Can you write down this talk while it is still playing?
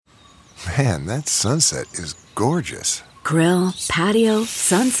Man, that sunset is gorgeous. Grill, patio,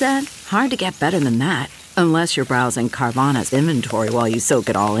 sunset. Hard to get better than that. Unless you're browsing Carvana's inventory while you soak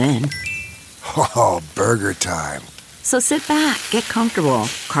it all in. Oh, burger time. So sit back, get comfortable.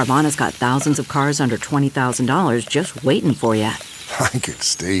 Carvana's got thousands of cars under $20,000 just waiting for you. I could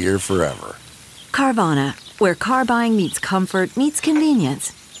stay here forever. Carvana, where car buying meets comfort meets convenience.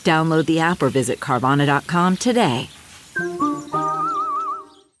 Download the app or visit Carvana.com today.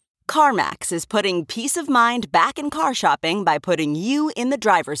 CarMax is putting peace of mind back in car shopping by putting you in the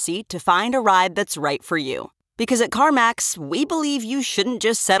driver's seat to find a ride that's right for you. Because at CarMax, we believe you shouldn't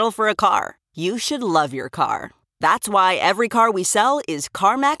just settle for a car. You should love your car. That's why every car we sell is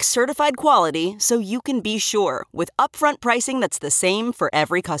CarMax certified quality, so you can be sure with upfront pricing that's the same for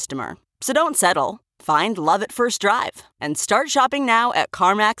every customer. So don't settle. Find love at first drive and start shopping now at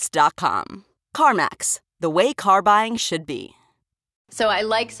CarMax.com. CarMax, the way car buying should be. So I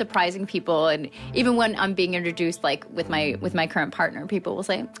like surprising people, and even when I'm being introduced, like with my current partner, people will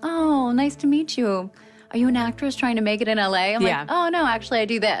say, "Oh, nice to meet you. Are you an actress trying to make it in LA?" I'm like, "Oh no, actually I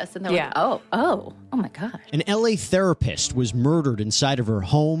do this." And they're like, oh my God. An LA therapist was murdered inside of her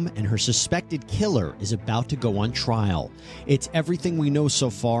home, and her suspected killer is about to go on trial. It's everything we know so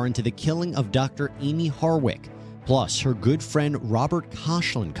far into the killing of Dr. Amie Harwick. Plus, her good friend Robert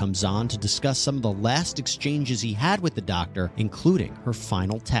Koshland comes on to discuss some of the last exchanges he had with the doctor, including her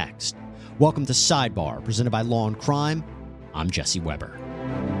final text. Welcome to Sidebar, presented by Law and Crime. I'm Jesse Weber.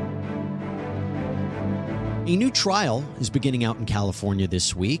 A new trial is beginning out in California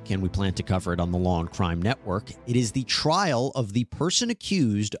this week, and we plan to cover it on the Law and Crime Network. It is the trial of the person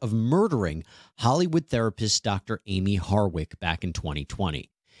accused of murdering Hollywood therapist Dr. Amie Harwick back in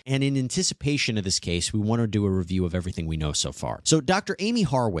 2020. And in anticipation of this case, we want to do a review of everything we know so far. So Dr. Amie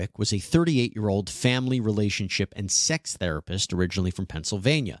Harwick was a 38-year-old family relationship and sex therapist originally from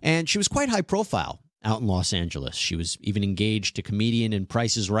Pennsylvania. And she was quite high profile out in Los Angeles. She was even engaged to comedian and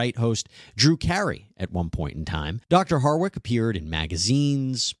Price is Right host Drew Carey at one point in time. Dr. Harwick appeared in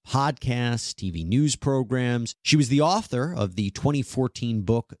magazines, podcasts, TV news programs. She was the author of the 2014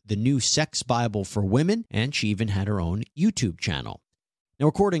 book, The New Sex Bible for Women, and she even had her own YouTube channel. Now,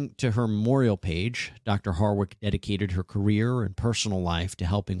 according to her memorial page, Dr. Harwick dedicated her career and personal life to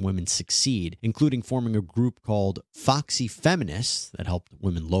helping women succeed, including forming a group called Foxy Feminists that helped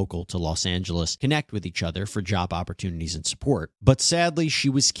women local to Los Angeles connect with each other for job opportunities and support. But sadly, she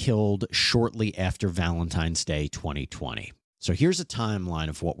was killed shortly after Valentine's Day 2020. So here's a timeline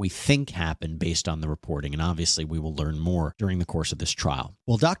of what we think happened based on the reporting, and obviously we will learn more during the course of this trial.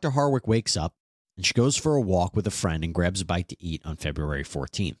 Well, Dr. Harwick wakes up, and she goes for a walk with a friend and grabs a bite to eat on February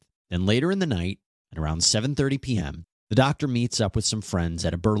 14th. Then later in the night, at around 7:30 p.m., the doctor meets up with some friends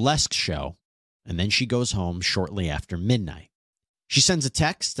at a burlesque show, and then she goes home shortly after midnight. She sends a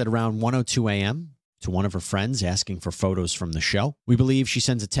text at around 1:02 a.m. to one of her friends asking for photos from the show. We believe she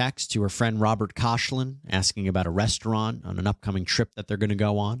sends a text to her friend Robert Koshland asking about a restaurant on an upcoming trip that they're going to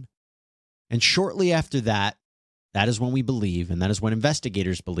go on. And shortly after that, that is when we believe, and that is when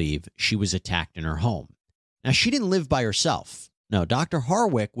investigators believe, she was attacked in her home. Now, she didn't live by herself. No, Dr.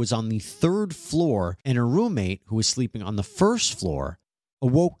 Harwick was on the third floor, and her roommate, who was sleeping on the first floor,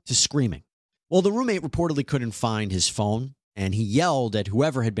 awoke to screaming. Well, the roommate reportedly couldn't find his phone, and he yelled at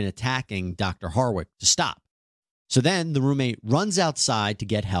whoever had been attacking Dr. Harwick to stop. So then the roommate runs outside to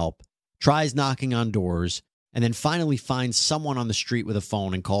get help, tries knocking on doors, and then finally finds someone on the street with a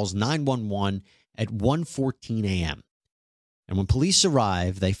phone and calls 911 at 1:14 a.m. And when police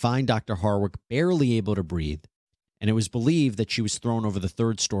arrive, they find Dr. Harwick barely able to breathe, and it was believed that she was thrown over the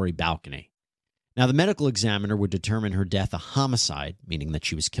third-story balcony. Now, the medical examiner would determine her death a homicide, meaning that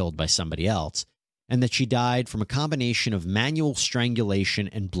she was killed by somebody else, and that she died from a combination of manual strangulation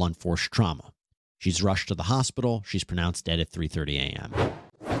and blunt force trauma. She's rushed to the hospital. She's pronounced dead at 3:30 a.m.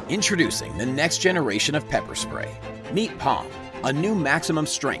 Introducing the next generation of pepper spray. Meet Palm, a new maximum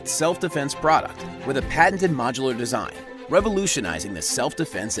strength self-defense product with a patented modular design, revolutionizing the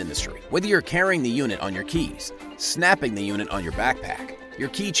self-defense industry. Whether you're carrying the unit on your keys, snapping the unit on your backpack, your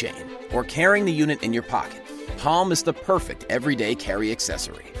keychain, or carrying the unit in your pocket, Palm is the perfect everyday carry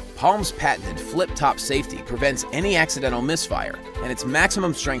accessory. Palm's patented flip-top safety prevents any accidental misfire, and its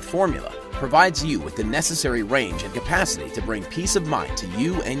maximum strength formula provides you with the necessary range and capacity to bring peace of mind to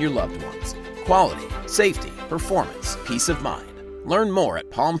you and your loved ones. Quality, safety, performance, peace of mind. Learn more at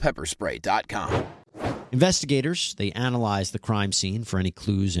palmpepperspray.com. Investigators, they analyzed the crime scene for any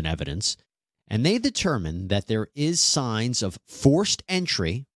clues and evidence, and they determined that there is signs of forced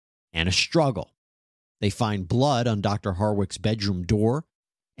entry and a struggle. They find blood on Dr. Harwick's bedroom door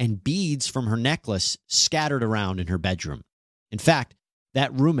and beads from her necklace scattered around in her bedroom. In fact,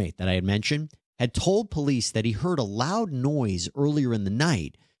 That roommate that I had mentioned had told police that he heard a loud noise earlier in the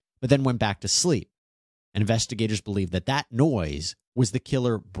night, but then went back to sleep. And investigators believe that that noise was the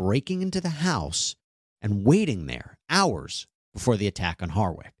killer breaking into the house and waiting there hours before the attack on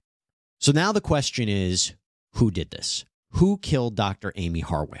Harwick. So now the question is, who did this? Who killed Dr. Amie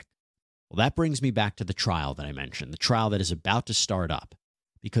Harwick? Well, that brings me back to the trial that I mentioned, the trial that is about to start up,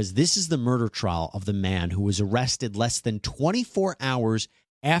 because this is the murder trial of the man who was arrested less than 24 hours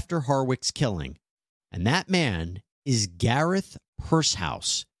after Harwick's killing. And that man is Gareth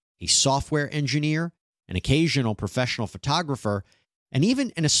Pursehouse, a software engineer, an occasional professional photographer, and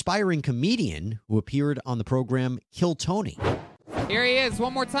even an aspiring comedian who appeared on the program Kill Tony. Here he is.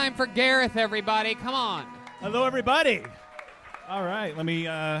 One more time for Gareth, everybody. Come on. Hello, everybody. All right, let me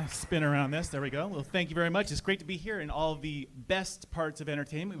spin around this. There we go. Well, thank you very much. It's great to be here in all of the best parts of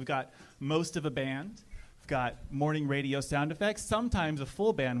entertainment. We've got most of a band. We've got morning radio sound effects, sometimes a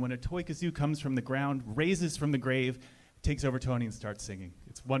full band when a toy kazoo comes from the ground, raises from the grave, takes over Tony and starts singing.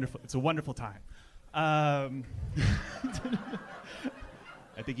 It's wonderful. It's a wonderful time. I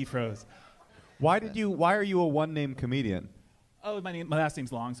think he froze. Why are you a one-name comedian? Oh, my last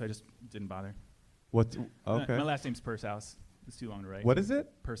name's long, so I just didn't bother. What? Okay. My last name's Pursehouse. It's too long to write. What is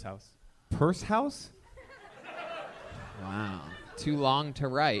it? Pursehouse. Pursehouse? Wow. Too long to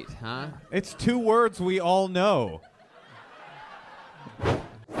write, huh? It's two words we all know.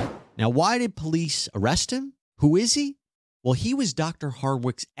 Now, why did police arrest him? Who is he? Well, he was Dr.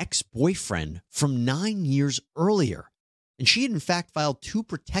 Harwick's ex-boyfriend from 9 years earlier. And she had in fact filed 2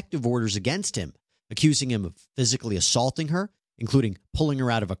 protective orders against him, accusing him of physically assaulting her, including pulling her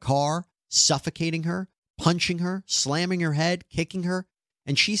out of a car, suffocating her, punching her, slamming her head, kicking her.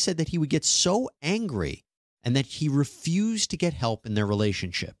 And she said that he would get so angry and that he refused to get help in their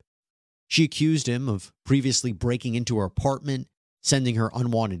relationship. She accused him of previously breaking into her apartment, sending her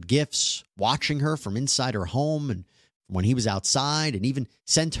unwanted gifts, watching her from inside her home and when he was outside, and even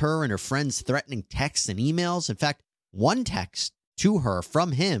sent her and her friends threatening texts and emails. In fact, one text to her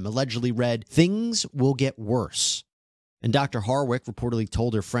from him allegedly read, "Things will get worse." And Dr. Harwick reportedly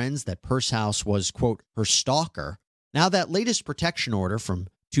told her friends that Pursehouse was, quote, her stalker. Now, that latest protection order from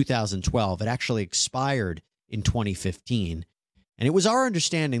 2012, it actually expired in 2015. And it was our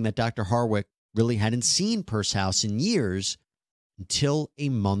understanding that Dr. Harwick really hadn't seen Pursehouse in years until a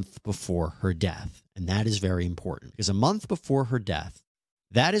month before her death. And that is very important because a month before her death,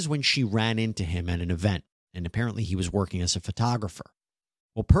 that is when she ran into him at an event. And apparently he was working as a photographer.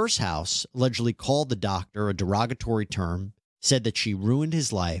 Well, Pursehouse allegedly called the doctor a derogatory term, said that she ruined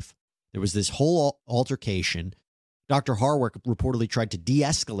his life. There was this whole altercation. Dr. Harwick reportedly tried to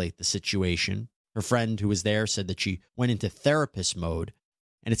de-escalate the situation. Her friend who was there said that she went into therapist mode.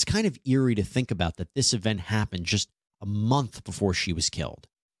 And it's kind of eerie to think about that this event happened just a month before she was killed.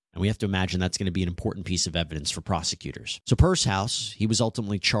 And we have to imagine that's going to be an important piece of evidence for prosecutors. So Pursehouse, he was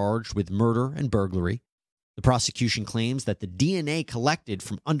ultimately charged with murder and burglary. The prosecution claims that the DNA collected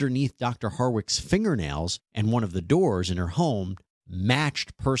from underneath Dr. Harwick's fingernails and one of the doors in her home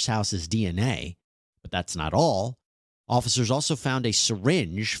matched Pursehouse's DNA. But that's not all. Officers also found a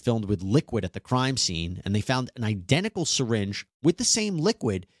syringe filled with liquid at the crime scene, and they found an identical syringe with the same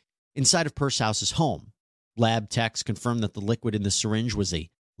liquid inside of Pursehouse's home. Lab techs confirmed that the liquid in the syringe was a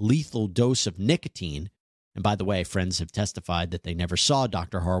lethal dose of nicotine. And by the way, friends have testified that they never saw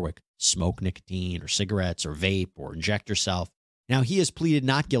Dr. Harwick smoke nicotine or cigarettes or vape or inject herself. Now, he has pleaded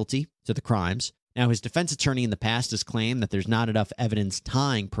not guilty to the crimes. Now, his defense attorney in the past has claimed that there's not enough evidence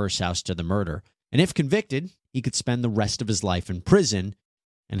tying Pursehouse to the murder. And if convicted, he could spend the rest of his life in prison.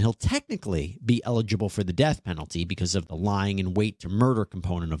 And he'll technically be eligible for the death penalty because of the lying in wait to murder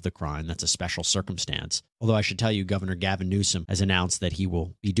component of the crime. That's a special circumstance. Although I should tell you, Governor Gavin Newsom has announced that he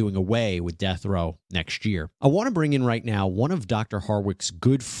will be doing away with death row next year. I want to bring in right now one of Dr. Harwick's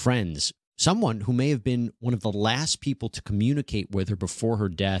good friends, someone who may have been one of the last people to communicate with her before her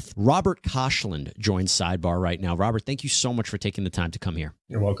death. Robert Koshland joins Sidebar right now. Robert, thank you so much for taking the time to come here.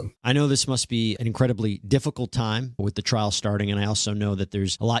 You're welcome. I know this must be an incredibly difficult time with the trial starting, and I also know that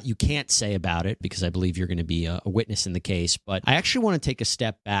there's a lot you can't say about it because I believe you're going to be a witness in the case. But I actually want to take a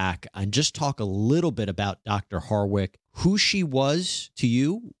step back and just talk a little bit about Dr. Harwick, who she was to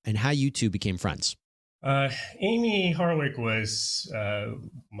you, and how you two became friends. Amie Harwick was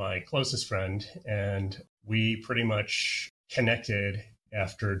my closest friend, and we pretty much connected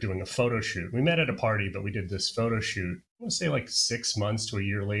after doing a photo shoot. We met at a party, but we did this photo shoot, I want to say like 6 months to a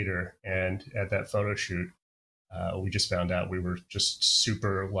year later. And at that photo shoot, we just found out we were just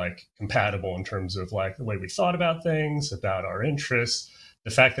super like compatible in terms of like the way we thought about things, about our interests,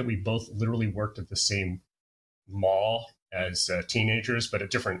 the fact that we both literally worked at the same mall as teenagers, but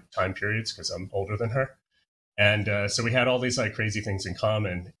at different time periods because I'm older than her. And so we had all these like crazy things in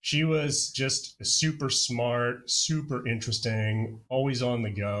common. She was just a super smart, super interesting, always on the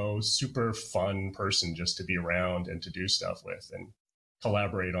go, super fun person just to be around and to do stuff with and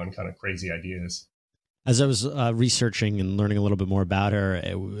collaborate on kind of crazy ideas. As I was researching and learning a little bit more about her,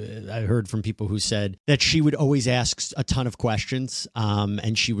 I heard from people who said that she would always ask a ton of questions,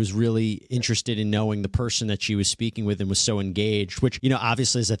 and she was really interested in knowing the person that she was speaking with and was so engaged, which,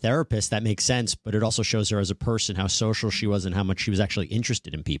 obviously as a therapist, that makes sense, but it also shows her as a person, how social she was and how much she was actually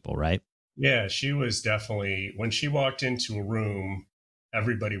interested in people, right? Yeah, she was definitely, when she walked into a room,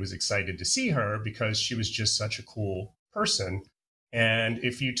 everybody was excited to see her because she was just such a cool person. And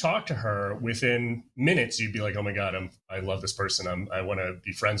if you talk to her within minutes, you'd be like, oh my God, I love this person. I want to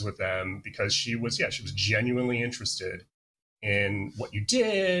be friends with them, because she was genuinely interested in what you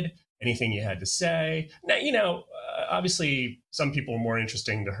did, anything you had to say. Now, obviously some people were more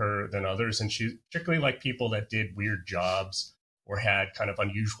interesting to her than others. And she particularly liked people that did weird jobs or had kind of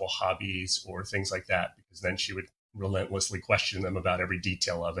unusual hobbies or things like that, because then she would relentlessly question them about every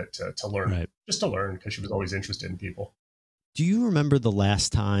detail of it to learn, right. Just to learn, because she was always interested in people. Do you remember the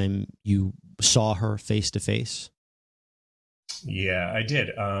last time you saw her face to face? Yeah, I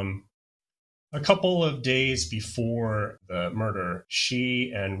did. A couple of days before the murder,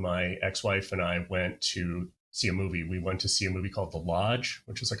 she and my ex-wife and I went to see a movie. We went to see a movie called The Lodge,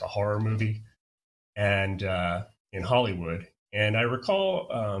 which is like a horror movie, and in Hollywood. And I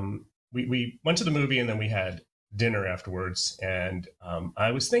recall we went to the movie and then we had dinner afterwards, and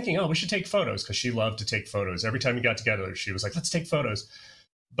I was thinking, we should take photos, because she loved to take photos. Every time we got together, she was like, let's take photos.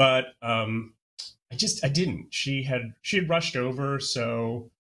 But I didn't. She had rushed over, so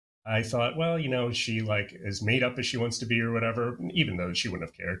I thought, well, she like as made up as she wants to be or whatever, even though she wouldn't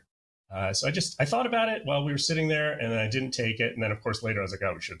have cared. So I thought about it while we were sitting there, and then I didn't take it. And then of course later I was like,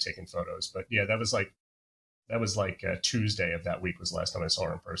 we should have taken photos. But yeah, that was like Tuesday of that week was the last time I saw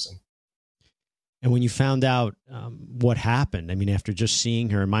her in person. And when you found out what happened, I mean, after just seeing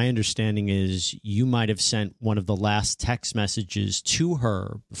her, my understanding is you might have sent one of the last text messages to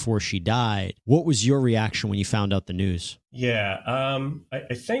her before she died. What was your reaction when you found out the news? Yeah,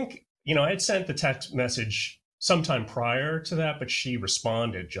 I think, I had sent the text message sometime prior to that, but she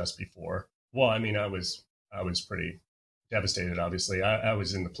responded just before. Well, I mean, I was pretty devastated, obviously. I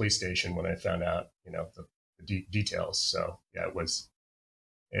was in the police station when I found out, the details. So yeah, it was,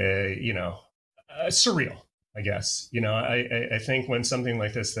 surreal, I guess. I think when something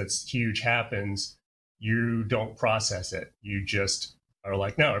like this that's huge happens, you don't process it. You just are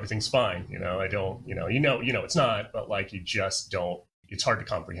like, no, everything's fine. I don't, it's not, but like, you just don't, it's hard to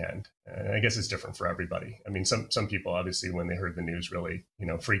comprehend. And I guess it's different for everybody. I mean, some people obviously, when they heard the news, really,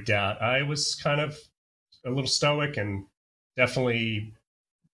 freaked out. I was kind of a little stoic and definitely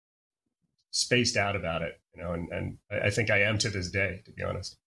spaced out about it, and I think I am to this day, to be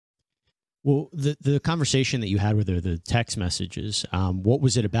honest. Well, the conversation that you had with her, the text messages, what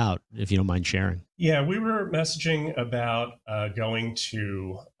was it about, if you don't mind sharing? Yeah, we were messaging about going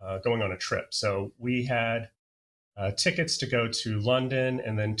on a trip. So we had tickets to go to London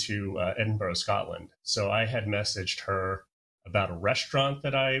and then to Edinburgh, Scotland. So I had messaged her about a restaurant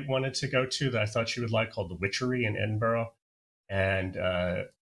that I wanted to go to that I thought she would like, called the Witchery in Edinburgh. And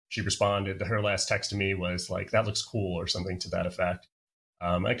she responded, her last text to me was like, that looks cool, or something to that effect.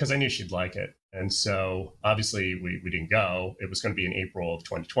 Because I knew she'd like it. And so obviously we didn't go. It was going to be in April of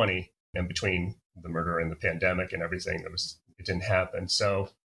 2020. And between the murder and the pandemic and everything, it didn't happen. So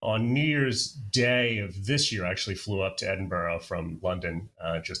on New Year's Day of this year, I actually flew up to Edinburgh from London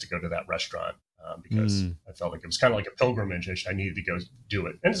just to go to that restaurant because I felt like it was kind of like a pilgrimage. I needed to go do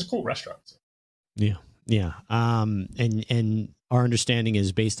it. And it's a cool restaurant. So. Yeah. Yeah. And our understanding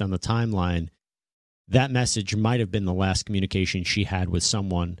is, based on the timeline, that message might have been the last communication she had with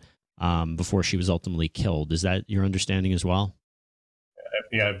someone before she was ultimately killed. Is that your understanding as well?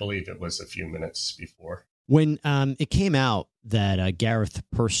 Yeah, I believe it was a few minutes before. When it came out that Gareth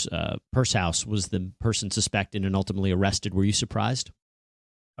Pursehouse was the person suspected and ultimately arrested, were you surprised?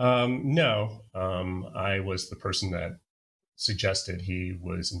 No. I was the person that suggested he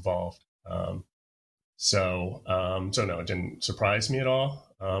was involved. So no, it didn't surprise me at all.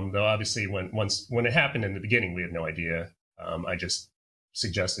 Though obviously when it happened in the beginning, we had no idea. I just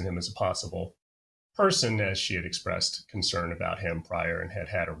suggested him as a possible person, as she had expressed concern about him prior and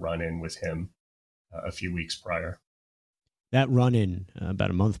had a run-in with him a few weeks prior. That run-in about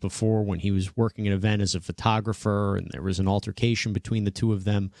a month before, when he was working an event as a photographer and there was an altercation between the two of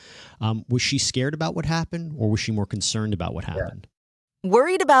them, was she scared about what happened, or was she more concerned about what happened?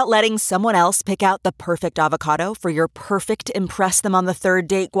 Worried about letting someone else pick out the perfect avocado for your perfect impress them on the third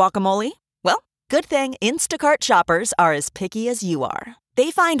date guacamole? Well, good thing Instacart shoppers are as picky as you are.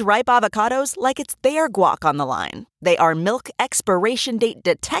 They find ripe avocados like it's their guac on the line. They are milk expiration date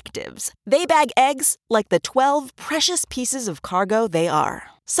detectives. They bag eggs like the 12 precious pieces of cargo they are.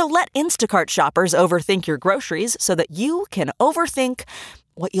 So let Instacart shoppers overthink your groceries so that you can overthink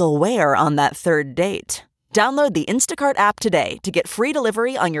what you'll wear on that third date. Download the Instacart app today to get free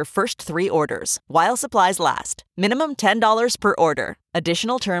delivery on your first 3 orders, while supplies last. Minimum $10 per order.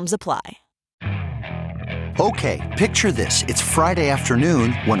 Additional terms apply. Okay, picture this. It's Friday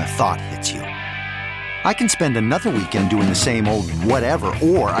afternoon when a thought hits you. I can spend another weekend doing the same old whatever,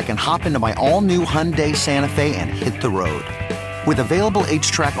 or I can hop into my all-new Hyundai Santa Fe and hit the road. With available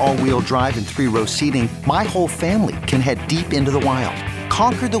H-Track all-wheel drive and 3-row seating, my whole family can head deep into the wild.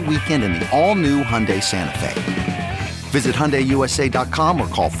 Conquer the weekend in the all-new Hyundai Santa Fe. Visit HyundaiUSA.com or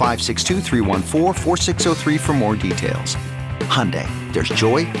call 562-314-4603 for more details. Hyundai, there's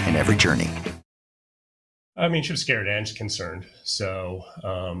joy in every journey. I mean, she was scared and concerned. So,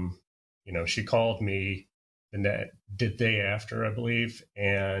 she called me the day after, I believe,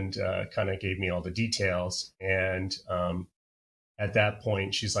 and kind of gave me all the details. And at that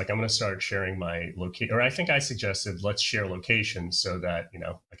point, she's like, I'm going to start sharing my location. Or I think I suggested, let's share locations so that,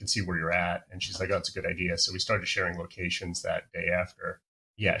 I can see where you're at. And she's like, oh, that's a good idea. So we started sharing locations that day after.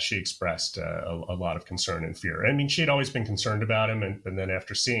 Yeah, she expressed a lot of concern and fear. I mean, she had always been concerned about him. And then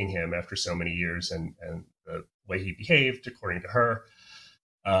after seeing him after so many years and the way he behaved, according to her,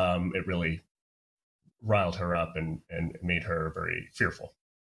 it really riled her up and made her very fearful.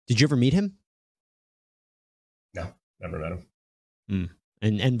 Did you ever meet him? No, never met him.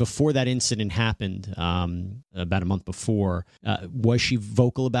 And before that incident happened, about a month before, was she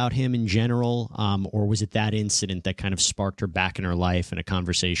vocal about him in general, or was it that incident that kind of sparked her back in her life and a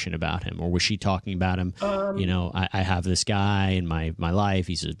conversation about him? Or was she talking about him, I have this guy in my life,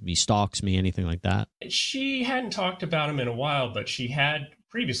 he stalks me, anything like that? She hadn't talked about him in a while, but she had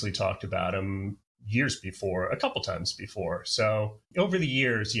previously talked about him years before, a couple times before. So over the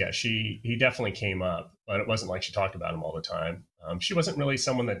years, yeah, he definitely came up, but it wasn't like she talked about him all the time. She wasn't really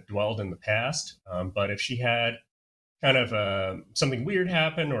someone that dwelled in the past, but if she had kind of something weird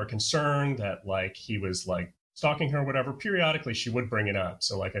happen or a concern that like he was like stalking her or whatever, periodically she would bring it up.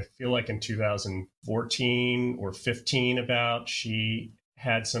 So like I feel like in 2014 or 15 she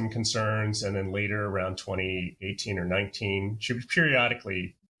had some concerns, and then later around 2018 or 19, she would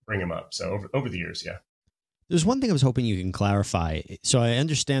periodically bring him up. So over the years, yeah. There's one thing I was hoping you can clarify. So I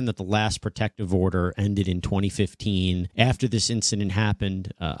understand that the last protective order ended in 2015. After this incident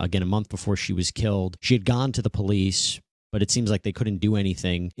happened, again, a month before she was killed, she had gone to the police, but it seems like they couldn't do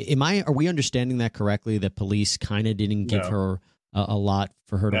anything. Are we understanding that correctly, that police kind of didn't give her a lot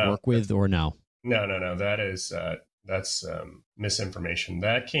for her to work with, or no? No. That's misinformation.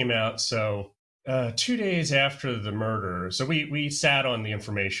 That came out. So 2 days after the murder, so we sat on the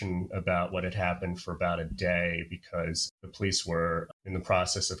information about what had happened for about a day because the police were in the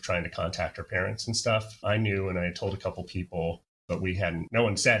process of trying to contact her parents and stuff. I knew, and I had told a couple people, but no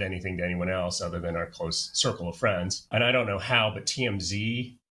one said anything to anyone else other than our close circle of friends. And I don't know how, but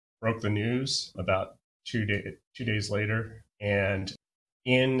TMZ broke the news about 2 days later. And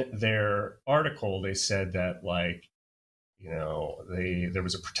in their article, they said that there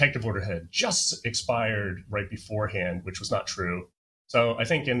was a protective order had just expired right beforehand, which was not true. So I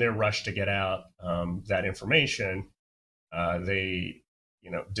think in their rush to get out that information, they,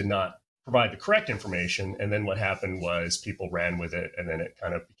 did not provide the correct information. And then what happened was people ran with it, and then it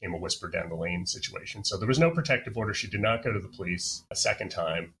kind of became a whisper down the lane situation. So there was no protective order. She did not go to the police a second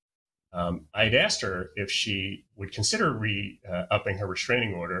time. I'd asked her if she would consider upping her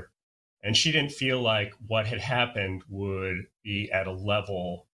restraining order. And she didn't feel like what had happened would be at a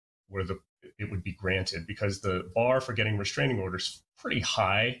level where it would be granted, because the bar for getting restraining orders is pretty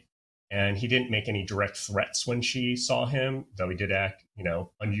high. And he didn't make any direct threats when she saw him, though he did act,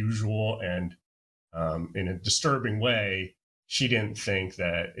 unusual and in a disturbing way. She didn't think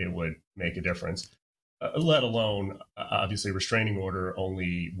that it would make a difference, let alone, obviously, restraining order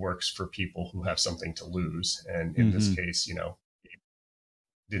only works for people who have something to lose. And in this case,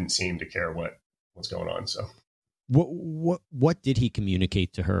 didn't seem to care what's going on. So what did he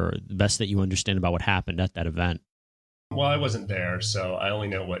communicate to her, the best that you understand, about what happened at that event? Well, I wasn't there, so I only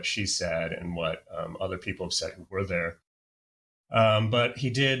know what she said and what other people have said who were there. But he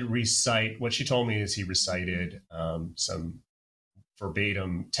did recite, what she told me is he recited some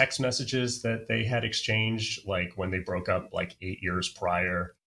verbatim text messages that they had exchanged, like when they broke up like 8 years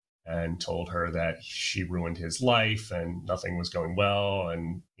prior. and told her that she ruined his life and nothing was going well.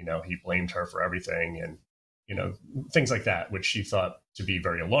 And, he blamed her for everything and, things like that, which she thought to be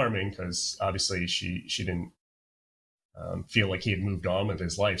very alarming because obviously she didn't feel like he had moved on with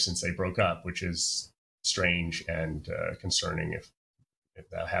his life since they broke up, which is strange and concerning if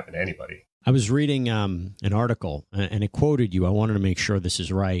that happened to anybody. I was reading an article and it quoted you. I wanted to make sure this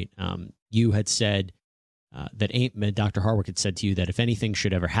is right. You had said that Dr. Harwick had said to you that if anything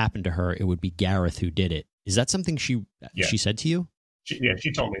should ever happen to her, it would be Gareth who did it. Is that something she said to you?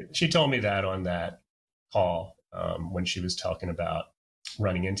 She told me that on that call when she was talking about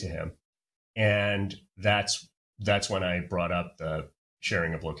running into him. And that's when I brought up the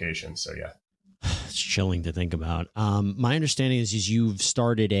sharing of locations. So, yeah. It's chilling to think about. My understanding is you've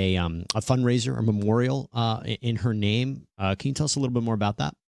started a fundraiser, a memorial in her name. Can you tell us a little bit more about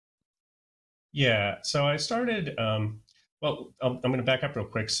that? Yeah. So I started, I'm going to back up real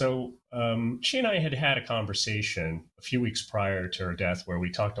quick. So she and I had a conversation a few weeks prior to her death where we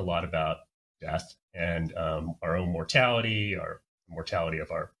talked a lot about death and our own mortality, our mortality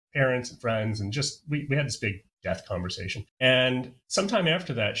of our parents and friends, and just we had this big death conversation. And sometime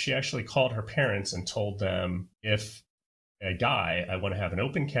after that, she actually called her parents and told them, if I die, I want to have an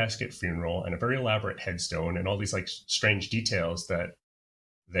open casket funeral and a very elaborate headstone and all these like strange details that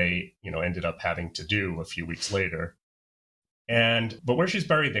they, ended up having to do a few weeks later. But where she's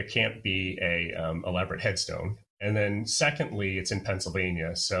buried, there can't be a elaborate headstone. And then secondly, it's in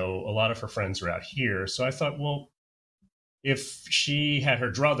Pennsylvania. So a lot of her friends are out here. So I thought, well, if she had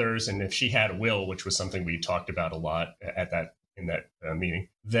her druthers and if she had a will, which was something we talked about a lot in that meeting,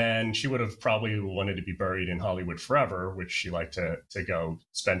 then she would have probably wanted to be buried in Hollywood forever, which she liked to go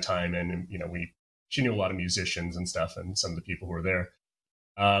spend time in. And, she knew a lot of musicians and stuff and some of the people who were there.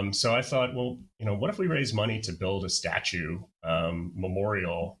 So I thought, well, what if we raise money to build a statue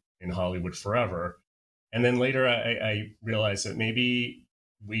memorial in Hollywood forever? And then later I realized that maybe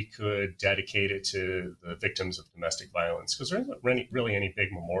we could dedicate it to the victims of domestic violence because there isn't really any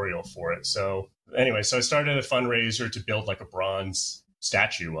big memorial for it. So anyway, so I started a fundraiser to build like a bronze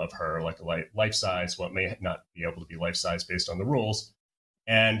statue of her, like a life size, what may not be able to be life size based on the rules,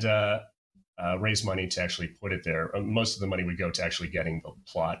 and raise money to actually put it there. Most of the money would go to actually getting the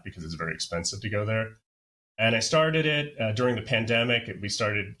plot because it's very expensive to go there. And I started it during the pandemic. We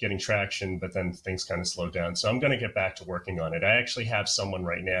started getting traction, but then things kind of slowed down. So I'm going to get back to working on it. I actually have someone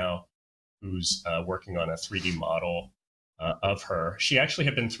right now who's working on a 3D model of her. She actually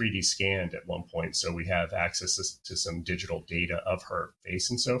had been 3D scanned at one point. So we have access to some digital data of her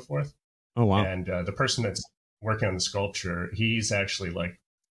face and so forth. Oh, wow. And the person that's working on the sculpture, he's actually like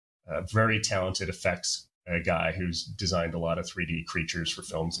a very talented effects guy who's designed a lot of 3D creatures for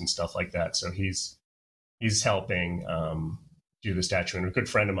films and stuff like that. So he's helping do the statue. And a good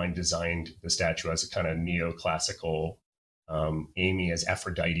friend of mine designed the statue as a kind of neoclassical Amie as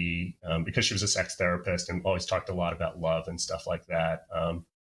Aphrodite because she was a sex therapist and always talked a lot about love and stuff like that.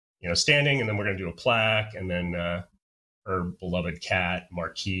 Standing, and then we're going to do a plaque, and then her beloved cat,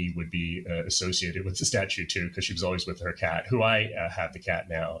 Marquis, would be associated with the statue too, because she was always with her cat, who I have the cat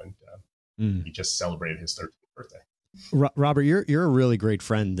now, and he just celebrated his 13th birthday. Robert, you're a really great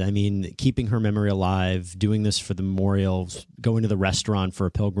friend. I mean, keeping her memory alive, doing this for the memorials, going to the restaurant for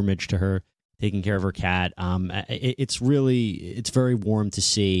a pilgrimage to her, taking care of her cat. It's very warm to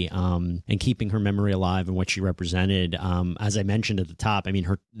see, and keeping her memory alive and what she represented. As I mentioned at the top, I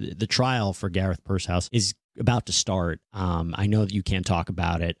mean, the trial for Gareth Pursehouse is about to start. I know that you can't talk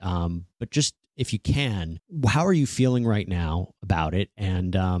about it, but just if you can, how are you feeling right now about it,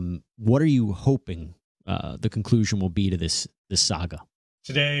 and what are you hoping the conclusion will be to this saga?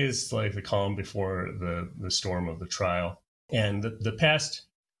 Today is like the calm before the storm of the trial, and the past.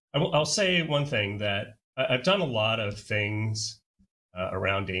 I'll say one thing, that I've done a lot of things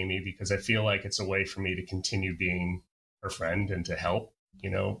around Amie because I feel like it's a way for me to continue being her friend and to help,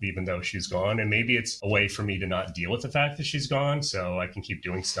 even though she's gone. And maybe it's a way for me to not deal with the fact that she's gone, so I can keep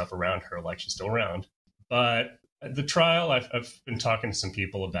doing stuff around her like she's still around. But the trial, I've been talking to some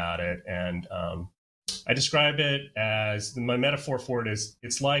people about it, and I describe it as, my metaphor for it is,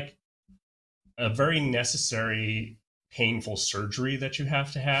 it's like a very necessary painful surgery that you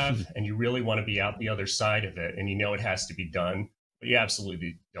have to have, and you really want to be out the other side of it, and it has to be done, but you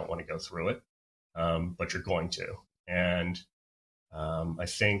absolutely don't want to go through it, but you're going to. And I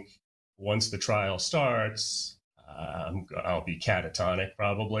think once the trial starts, I'll be catatonic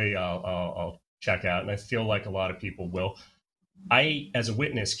probably. I'll check out, and I feel like a lot of people will. I, as a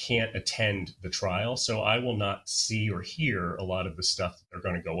witness, can't attend the trial, so I will not see or hear a lot of the stuff that they're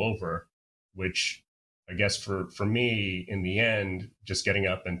going to go over, which I guess for me, in the end, just getting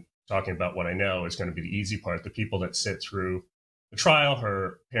up and talking about what I know is going to be the easy part. The people that sit through the trial,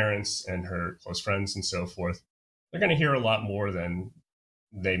 her parents and her close friends and so forth, they're going to hear a lot more than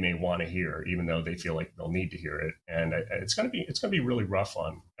they may want to hear, even though they feel like they'll need to hear it. And it's going to be really rough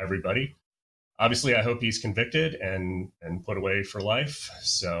on everybody. Obviously, I hope he's convicted and put away for life.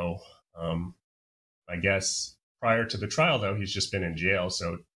 So I guess prior to the trial, though, he's just been in jail.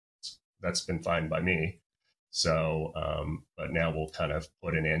 So that's been fine by me. So, but now we'll kind of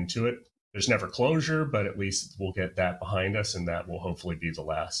put an end to it. There's never closure, but at least we'll get that behind us, and that will hopefully be the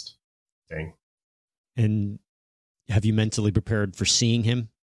last thing. And have you mentally prepared for seeing him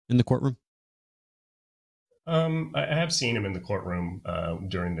in the courtroom? I have seen him in the courtroom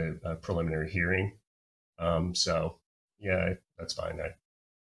during the preliminary hearing. So, yeah, that's fine. I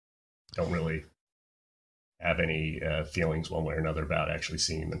don't really have any feelings one way or another about actually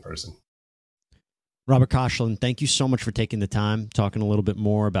seeing him in person. Robert Koshland, thank you so much for taking the time, talking a little bit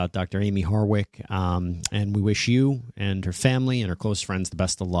more about Dr. Amie Harwick. And we wish you and her family and her close friends the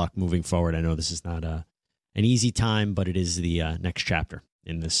best of luck moving forward. I know this is not an easy time, but it is the next chapter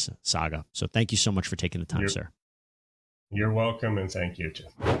in this saga. So thank you so much for taking the time, sir. You're welcome, and thank you too.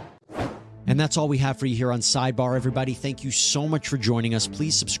 And that's all we have for you here on Sidebar, everybody. Thank you so much for joining us.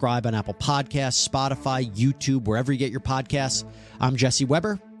 Please subscribe on Apple Podcasts, Spotify, YouTube, wherever you get your podcasts. I'm Jesse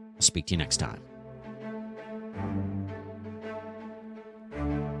Weber. I'll speak to you next time.